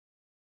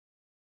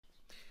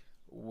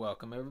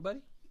Welcome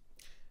everybody.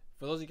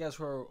 For those of you guys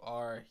who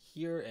are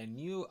here and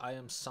new, I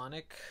am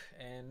Sonic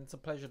and it's a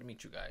pleasure to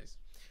meet you guys.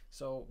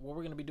 So what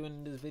we're going to be doing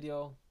in this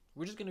video,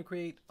 we're just going to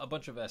create a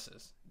bunch of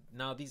S's.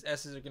 Now these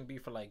S's are going to be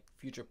for like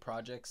future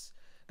projects.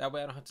 That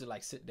way I don't have to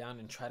like sit down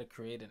and try to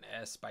create an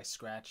S by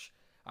scratch.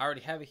 I already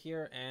have it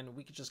here and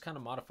we could just kind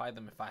of modify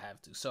them if I have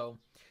to. So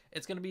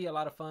it's going to be a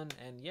lot of fun,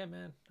 and yeah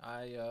man,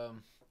 I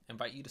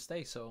invite you to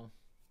stay, so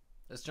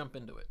let's jump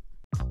into it.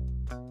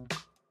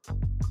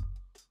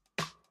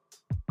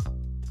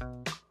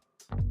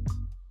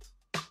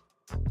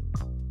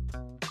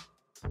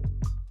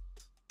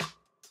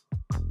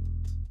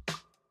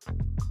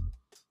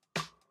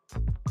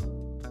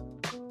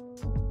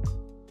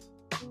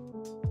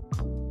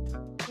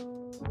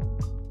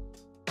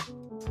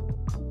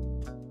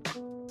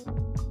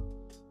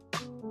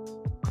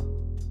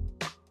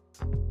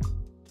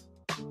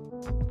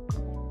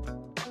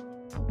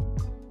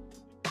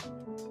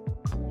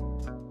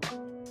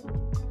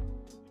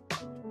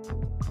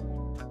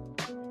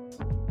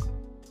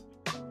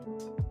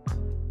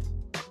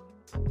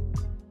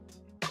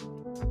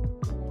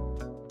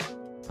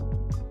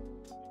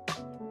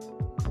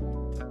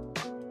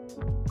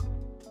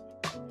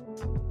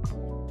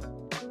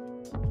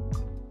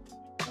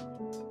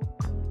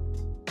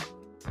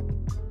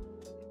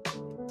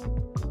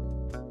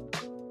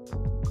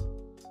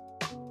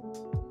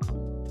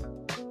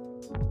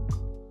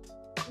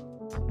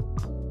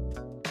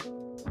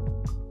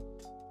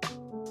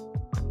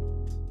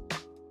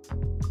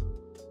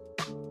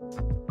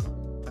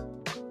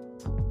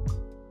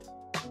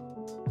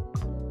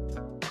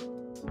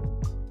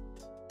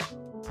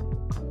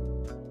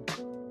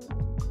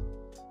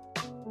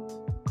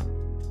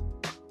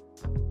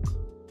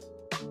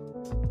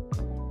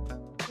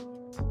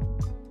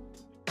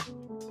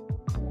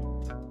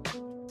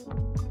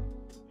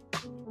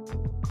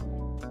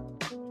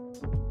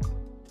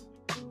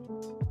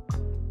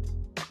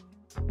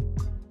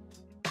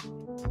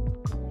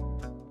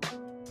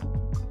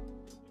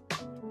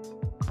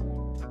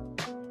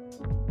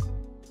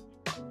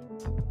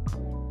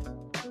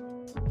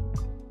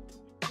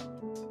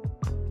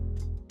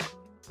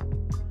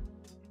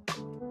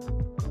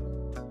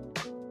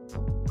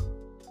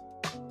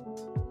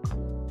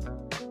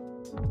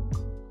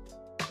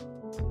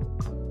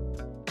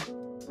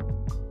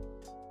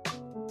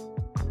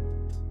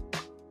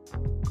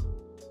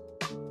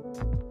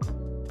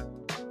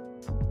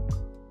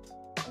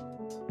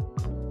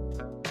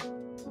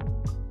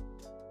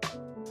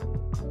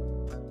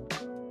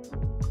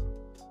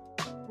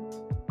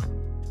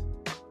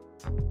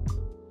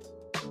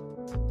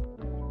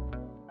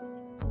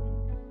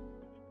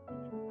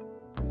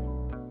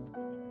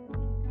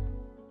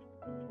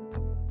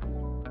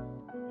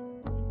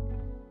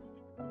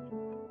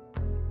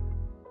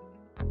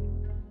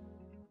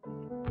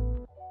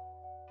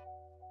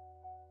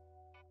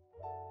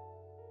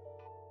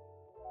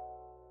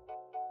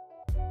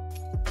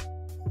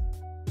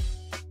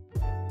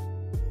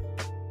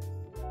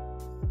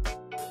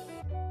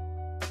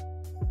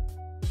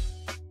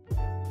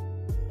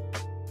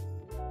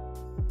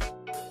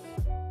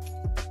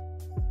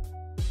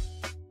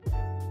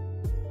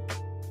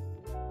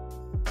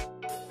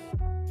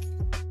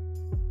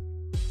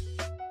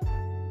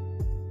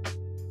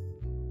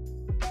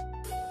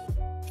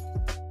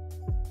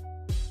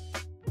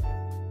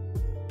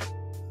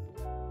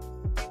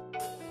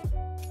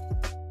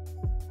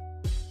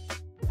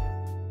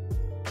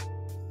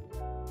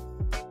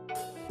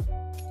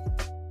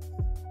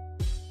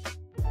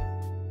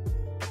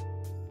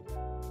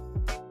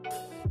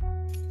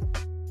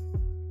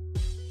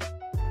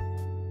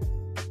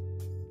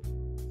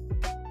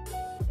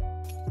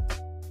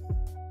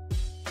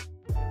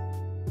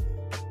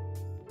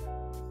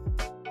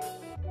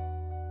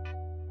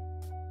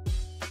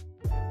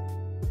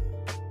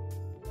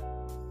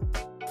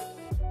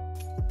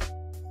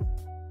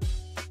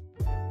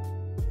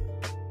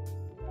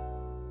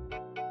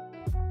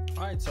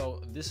 Alright,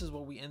 so this is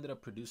what we ended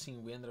up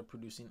producing. We ended up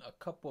producing a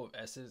couple of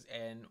S's,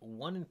 and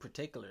one in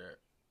particular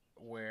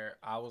where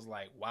I was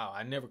like, wow,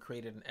 I never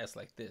created an S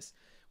like this,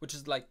 which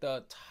is like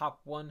the top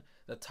one,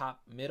 the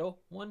top middle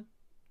one,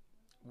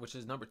 which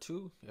is number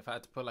 2, if I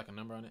had to put like a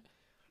number on it,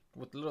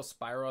 with the little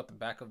spiral at the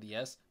back of the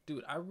S.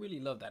 Dude, I really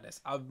love that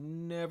S. I've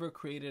never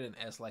created an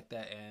S like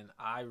that, and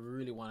I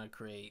really want to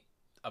create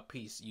a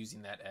piece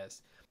using that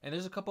S. And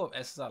there's a couple of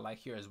S's I like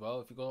here as well.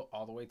 If you go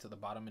all the way to the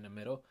bottom in the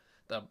middle,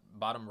 the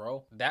bottom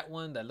row, that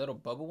one, that little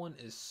bubble one,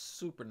 is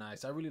super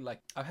nice. I really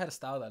like. I've had a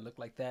style that looked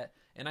like that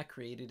and I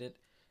created it,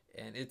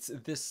 and it's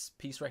this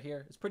piece right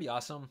here. It's pretty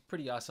awesome,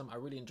 I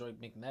really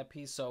enjoyed making that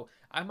piece, so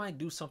I might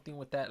do something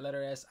with that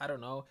letter S. I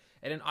don't know.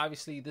 And then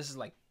obviously this is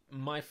like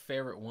my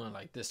favorite one,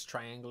 like this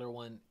triangular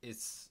one.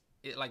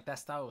 Like that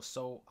style was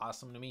so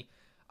awesome to me.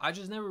 I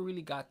just never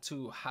really got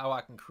to how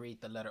I can create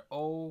the letter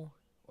O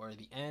or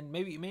the N.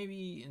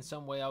 Maybe in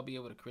some way I'll be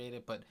able to create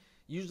it, but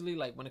usually,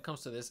 like when it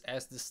comes to this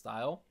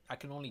style, I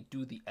can only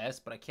do the S,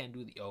 but I can't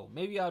do the O.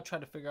 Maybe I'll try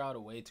to figure out a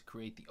way to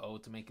create the O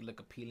to make it look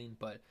appealing,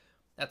 but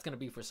that's gonna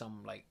be for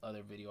some like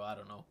other video, I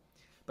don't know.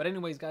 But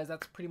anyways, guys,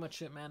 that's pretty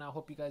much it, man. I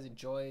hope you guys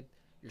enjoyed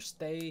your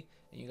stay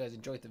and you guys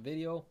enjoyed the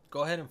video.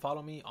 Go ahead and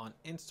follow me on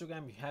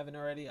Instagram if you haven't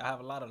already. I have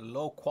a lot of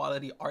low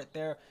quality art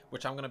there,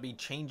 which I'm going to be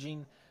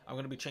changing. I'm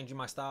going to be changing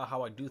my style.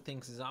 How I do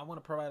things is I want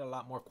to provide a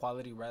lot more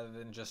quality rather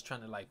than just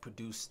trying to like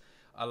produce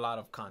a lot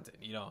of content,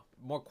 you know,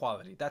 more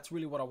quality. That's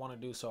really what I want to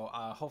do. So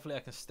hopefully I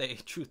can stay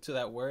true to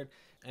that word.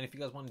 And if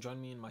you guys want to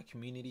join me in my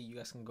community, you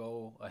guys can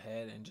go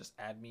ahead and just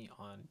add me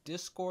on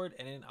Discord,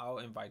 and then I'll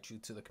invite you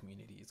to the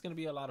community. It's going to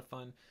be a lot of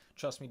fun.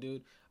 Trust me,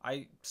 dude.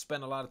 I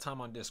spend a lot of time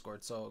on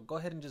Discord. So go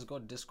ahead and just go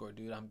to Discord,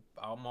 dude.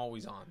 I'm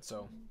always on.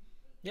 So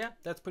yeah,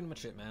 that's pretty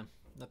much it, man.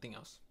 Nothing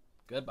else.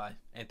 Goodbye.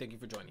 And thank you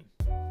for joining.